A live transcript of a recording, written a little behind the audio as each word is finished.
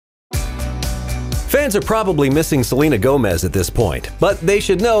Fans are probably missing Selena Gomez at this point, but they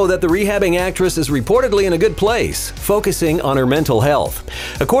should know that the rehabbing actress is reportedly in a good place, focusing on her mental health.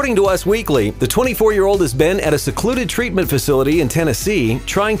 According to Us Weekly, the 24-year-old has been at a secluded treatment facility in Tennessee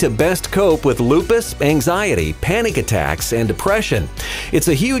trying to best cope with lupus, anxiety, panic attacks, and depression. It's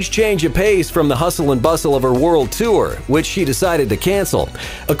a huge change of pace from the hustle and bustle of her world tour, which she decided to cancel.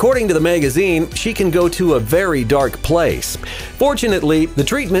 According to the magazine, she can go to a very dark place. Fortunately, the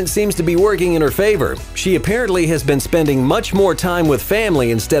treatment seems to be working in her favor. She apparently has been spending much more time with family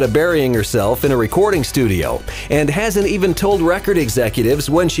instead of burying herself in a recording studio, and hasn't even told record executives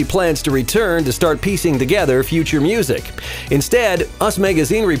when she plans to return to start piecing together future music. Instead, Us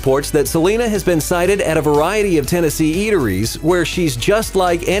Magazine reports that Selena has been sighted at a variety of Tennessee eateries where she's just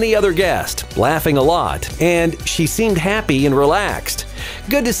like any other guest, laughing a lot, and she seemed happy and relaxed.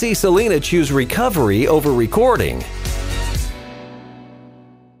 Good to see Selena choose recovery over recording.